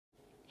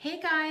Hey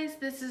guys,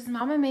 this is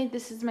Mama Made.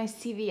 This is my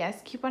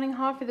CVS couponing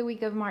haul for the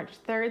week of March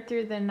 3rd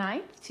through the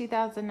 9th,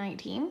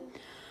 2019.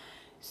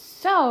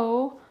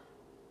 So,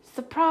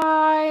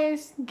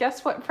 surprise!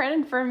 Guess what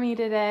printed for me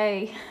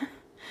today?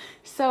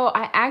 So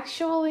I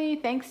actually,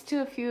 thanks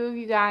to a few of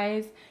you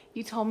guys,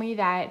 you told me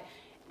that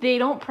they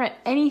don't print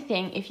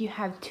anything if you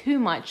have too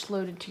much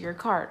loaded to your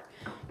card.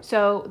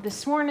 So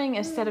this morning,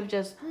 instead of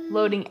just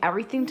loading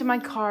everything to my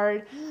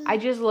card, I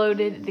just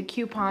loaded the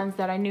coupons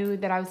that I knew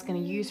that I was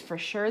going to use for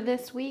sure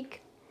this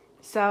week.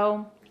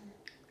 So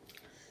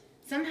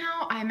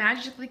somehow I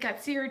magically got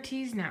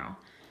CRTs now.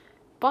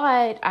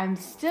 But I'm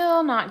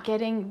still not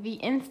getting the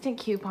instant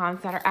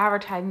coupons that are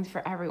advertising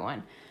for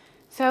everyone.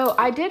 So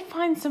I did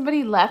find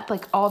somebody left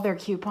like all their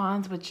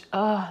coupons, which,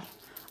 I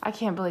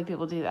can't believe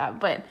people do that.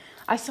 But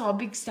I saw a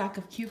big stack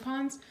of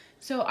coupons.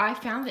 So I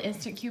found the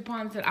instant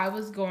coupons that I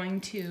was going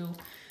to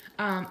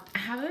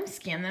have them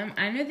scan them.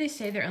 I know they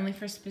say they're only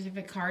for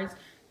specific cards,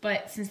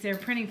 but since they're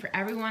printing for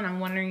everyone, I'm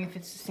wondering if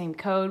it's the same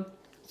code.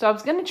 So I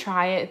was going to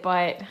try it,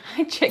 but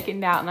I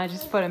chickened out and I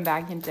just put them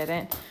back and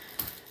didn't.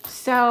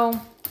 So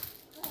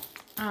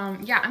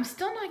yeah, I'm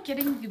still not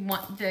getting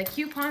the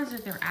coupons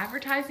that they're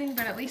advertising,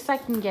 but at least I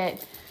can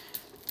get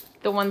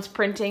the ones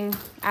printing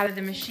out of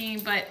the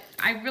machine. But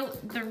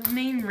the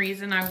main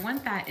reason I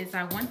want that is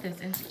I want those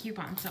instant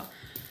coupons. So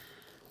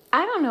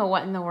I don't know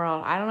what in the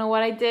world. I don't know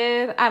what I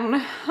did. I don't know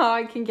how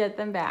I can get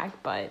them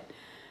back, but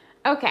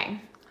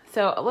okay.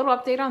 So a little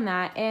update on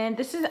that.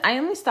 And I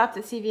only stopped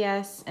at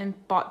CVS and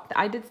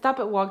I did stop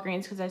at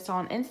Walgreens because I saw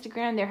on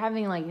Instagram they're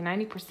having like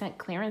 90%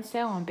 clearance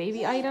sale on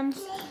baby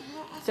items.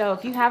 So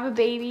if you have a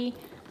baby,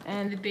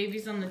 and the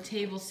baby's on the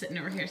table sitting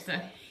over here, so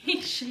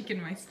he's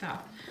shaking my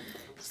stuff.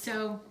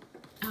 So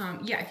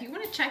yeah, if you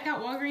want to check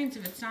out Walgreens,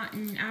 if it's not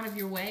out of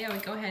your way, I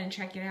would go ahead and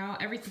check it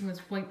out. Everything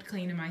was wiped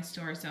clean in my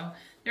store, so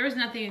there was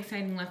nothing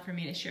exciting left for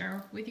me to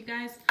share with you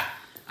guys.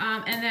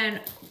 And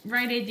then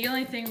Rite Aid, the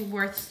only thing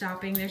worth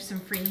stopping, there's some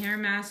free hair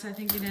masks, I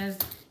think it is,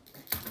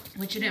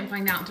 which I didn't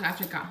find out until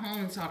after I got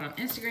home and saw it on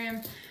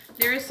Instagram.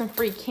 There is some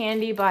free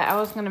candy, but I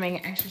was going to make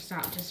an extra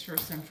stop just for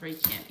some free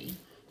candy.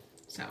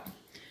 So,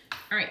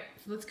 all right,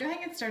 let's go ahead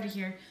and get started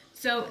here.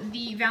 So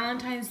the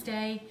Valentine's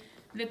Day,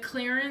 the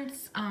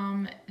clearance,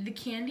 the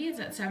candy is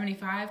at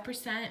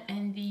 75%,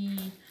 and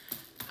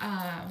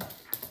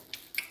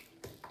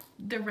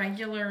the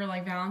regular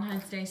like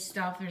Valentine's Day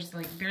stuff, there's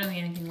like barely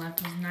anything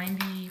left. It was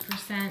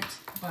 90%,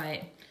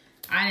 but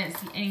I didn't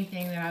see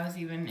anything that I was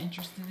even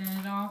interested in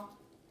at all.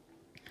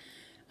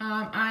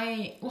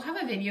 I will have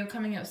a video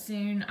coming up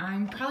soon.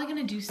 I'm probably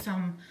gonna do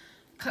some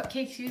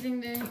cupcakes using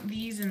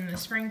these in the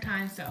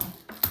springtime, so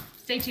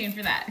stay tuned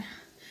for that.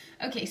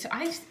 Okay, so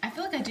I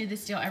feel like I do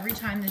this deal every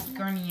time this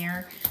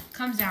Garnier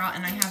comes out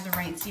and I have the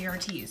right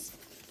CRTs.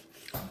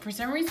 For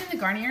some reason, the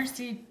Garnier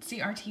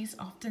CRTs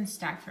often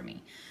stack for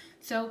me.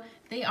 So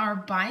they are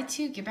buy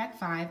 2, get back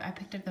 5. I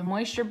picked up the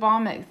Moisture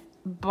Balm at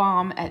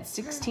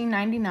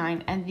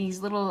 $16.99 and these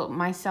little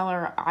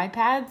micellar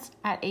iPads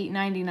at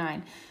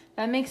 $8.99.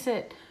 That makes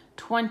it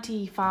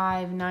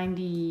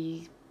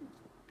 $25.98,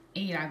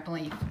 I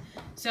believe.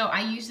 So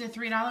I used the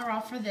 $3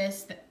 off for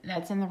this.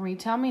 That's in the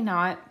Retail Me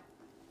Not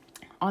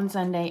on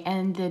Sunday,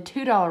 and the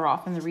 $2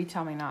 off in the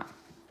Retail Me Not.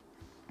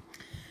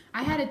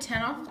 I had a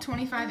 10 off of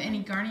 25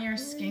 any Garnier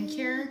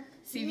Skincare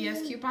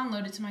CVS coupon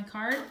loaded to my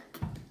card.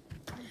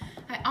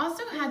 I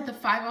also had the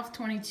 5 off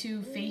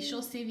 22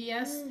 facial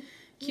CVS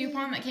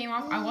coupon that came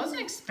off. I wasn't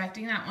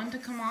expecting that one to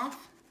come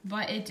off,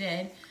 but it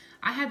did.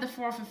 I had the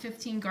 4 off of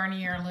 15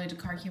 Garnier loaded to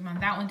card coupon.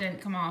 That one didn't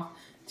come off.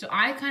 So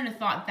I kind of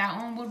thought that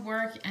one would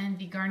work, and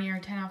the Garnier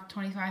 10 off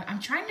 25. I'm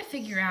trying to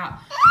figure out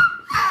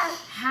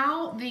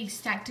how they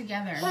stack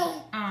together.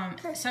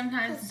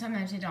 Sometimes and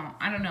sometimes they don't.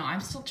 I don't know.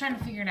 I'm still trying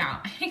to figure it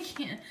out.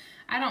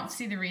 I don't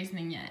see the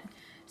reasoning yet.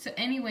 So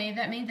anyway,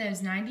 that made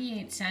those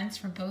 98 cents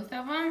for both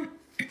of them.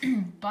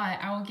 But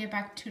I will get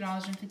back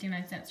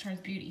 $2.59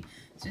 towards beauty.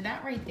 So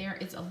that right there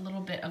is a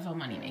little bit of a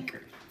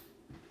moneymaker.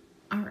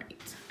 All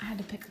right. I had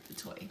to pick up the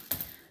toy.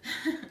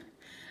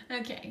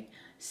 Okay.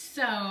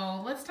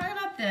 So let's talk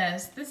about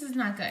this. This is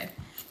not good.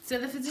 So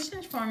the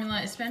Physicians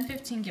Formula is spend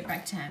 15, get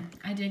back 10.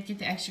 I did get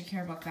the extra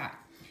care book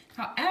back.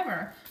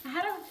 However, I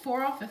had a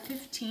 4 off of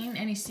 15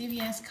 any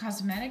CVS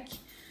cosmetic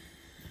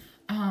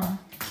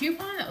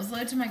coupon that was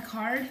loaded to my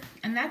card,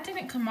 and that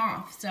didn't come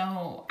off.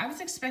 So I was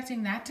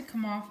expecting that to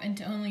come off and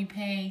to only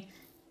pay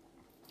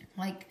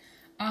like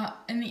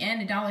in the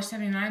end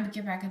 $1.79, but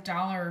get back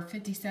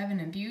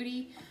 $1.57 in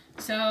beauty.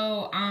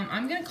 So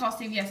I'm gonna call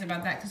CVS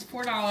about that because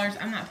 $4,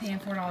 I'm not paying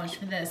 $4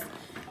 for this.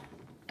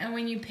 And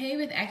when you pay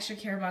with extra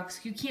care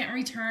bucks, you can't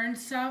return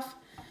stuff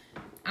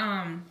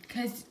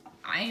because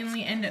I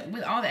only end up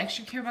with all the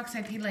extra care bucks.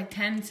 I paid like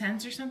 10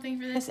 cents or something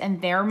for this, and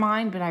they're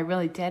mine, but I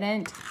really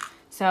didn't.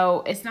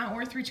 So it's not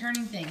worth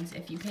returning things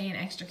if you pay an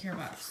extra care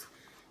bucks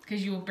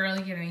because you will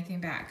barely get anything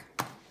back.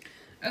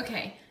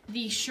 Okay,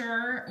 the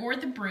Sure or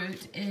the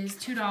Brute is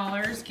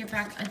 $2, get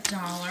back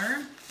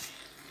 $1.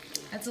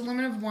 That's a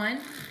limit of 1.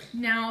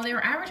 Now, they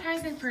were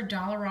advertising for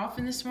 $1 off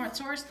in the Smart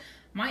Source,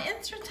 My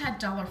inserts had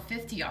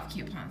 $1.50 off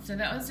coupons, so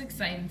that was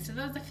exciting. So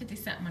that was a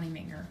 50-cent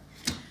moneymaker.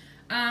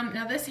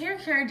 Now this hair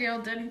care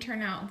deal didn't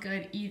turn out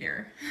good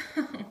either.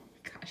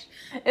 Gosh.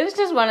 It was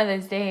just one of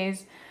those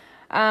days.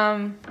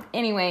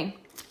 Anyway,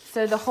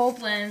 so the whole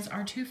blends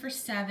are 2 for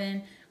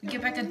 $7. We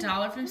get back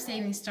 $1 from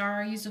Saving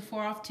Star. I used a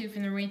 4 off 2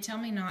 from the Retail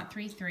Me Not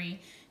 3-3,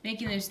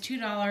 making those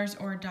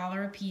 $2 or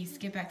 $1 a piece.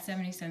 Get back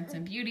 70 cents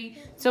in beauty.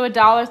 So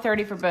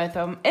 $1.30 for both of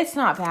them. It's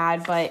not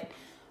bad, but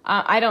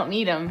I don't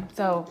need them.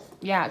 So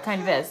yeah, it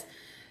kind of is.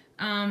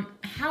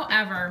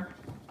 However,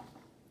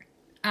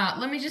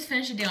 let me just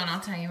finish the deal and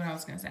I'll tell you what I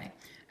was going to say.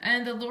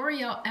 And the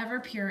L'Oreal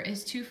Everpure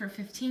is 2 for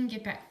 $15,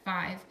 get back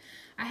 5.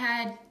 I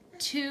had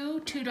two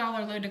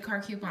 $2 loaded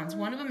car coupons.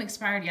 One of them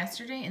expired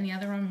yesterday and the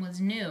other one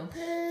was new.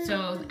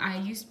 So I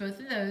used both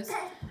of those.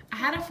 I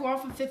had a 4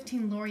 off of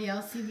 15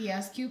 L'Oreal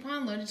CVS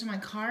coupon loaded to my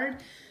card.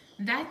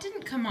 That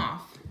didn't come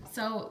off.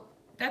 So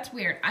that's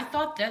weird. I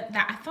thought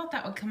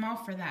that would come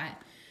off for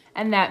that.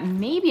 And that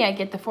maybe I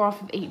get the 4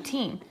 off of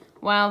 18.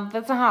 Well,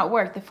 that's not how it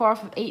worked. The 4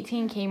 off of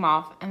 18 came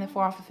off and the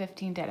 4 off of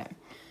 15 didn't.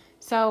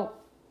 So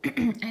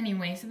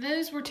anyway, so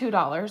those were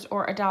 $2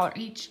 or $1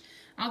 each.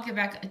 I'll get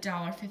back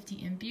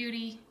 $1.50 in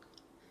beauty.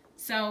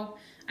 So,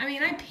 I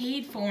mean, I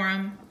paid for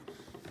them,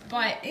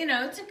 but, you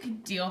know, it's a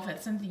good deal if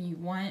it's something you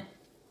want.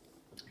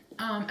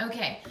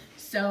 Okay,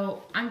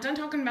 so I'm done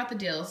talking about the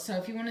deals. So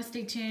if you want to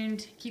stay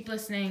tuned, keep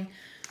listening.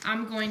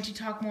 I'm going to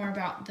talk more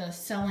about the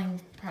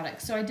selling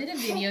products. So I did a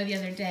video the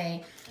other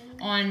day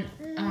on,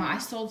 I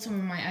sold some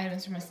of my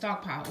items from my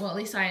stockpile. Well, at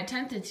least I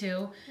attempted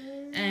to,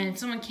 and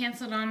someone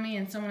canceled on me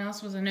and someone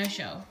else was a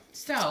no-show.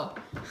 So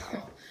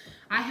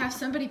I have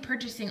somebody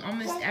purchasing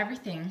almost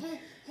everything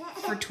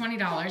for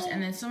 $20,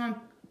 and then someone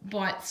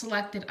bought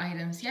selected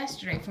items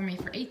yesterday for me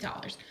for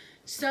 $8.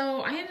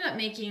 So I ended up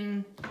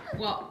making,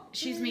 well,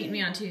 she's meeting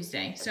me on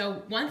Tuesday.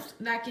 So once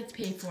that gets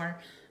paid for,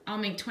 I'll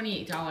make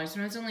 $28,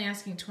 and I was only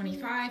asking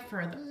 $25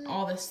 for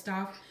all this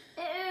stuff.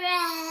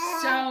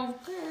 So,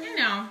 you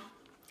know,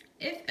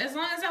 as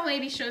long as that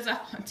lady shows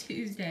up on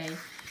Tuesday,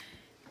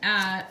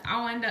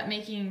 I'll end up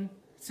making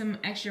some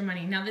extra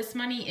money. Now, this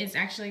money is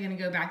actually going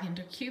to go back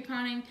into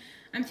couponing.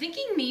 I'm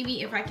thinking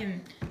maybe if I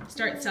can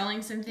start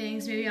selling some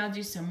things, maybe I'll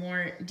do some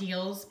more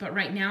deals. But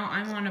right now,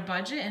 I'm on a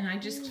budget, and I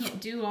just can't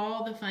do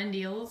all the fun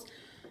deals,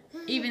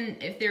 even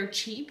if they're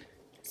cheap.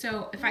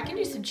 So if I can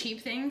do some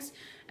cheap things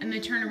and then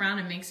turn around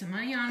and make some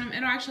money on them,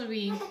 it'll actually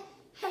be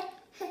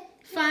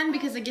fun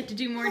because I get to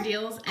do more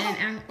deals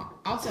and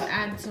also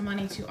add some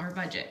money to our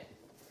budget.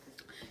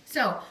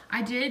 So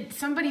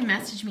somebody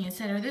messaged me and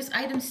said, are those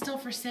items still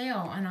for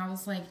sale? And I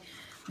was like,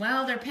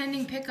 well, they're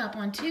pending pickup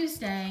on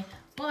Tuesday,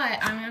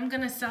 but I'm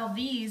going to sell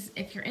these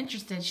if you're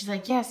interested. She's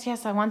like,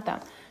 yes, I want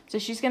them. So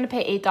she's going to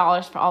pay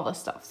 $8 for all this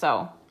stuff.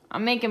 So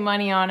I'm making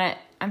money on it.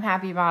 I'm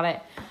happy about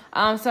it.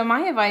 So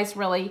my advice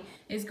really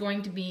is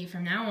going to be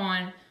from now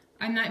on,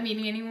 I'm not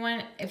meeting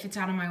anyone if it's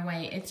out of my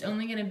way. It's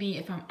only going to be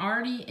if I'm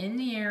already in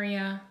the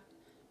area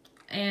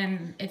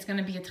and it's going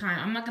to be a time.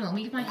 I'm not going to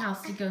leave my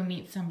house to go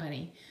meet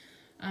somebody.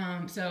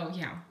 So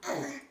yeah,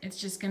 it's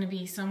just going to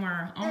be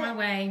somewhere on my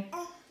way.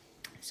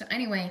 So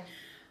anyway,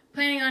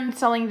 planning on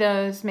selling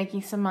those,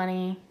 making some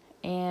money,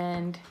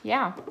 and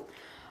yeah.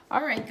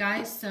 All right,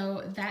 guys,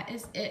 so that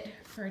is it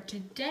for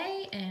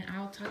today, and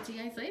I'll talk to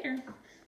you guys later.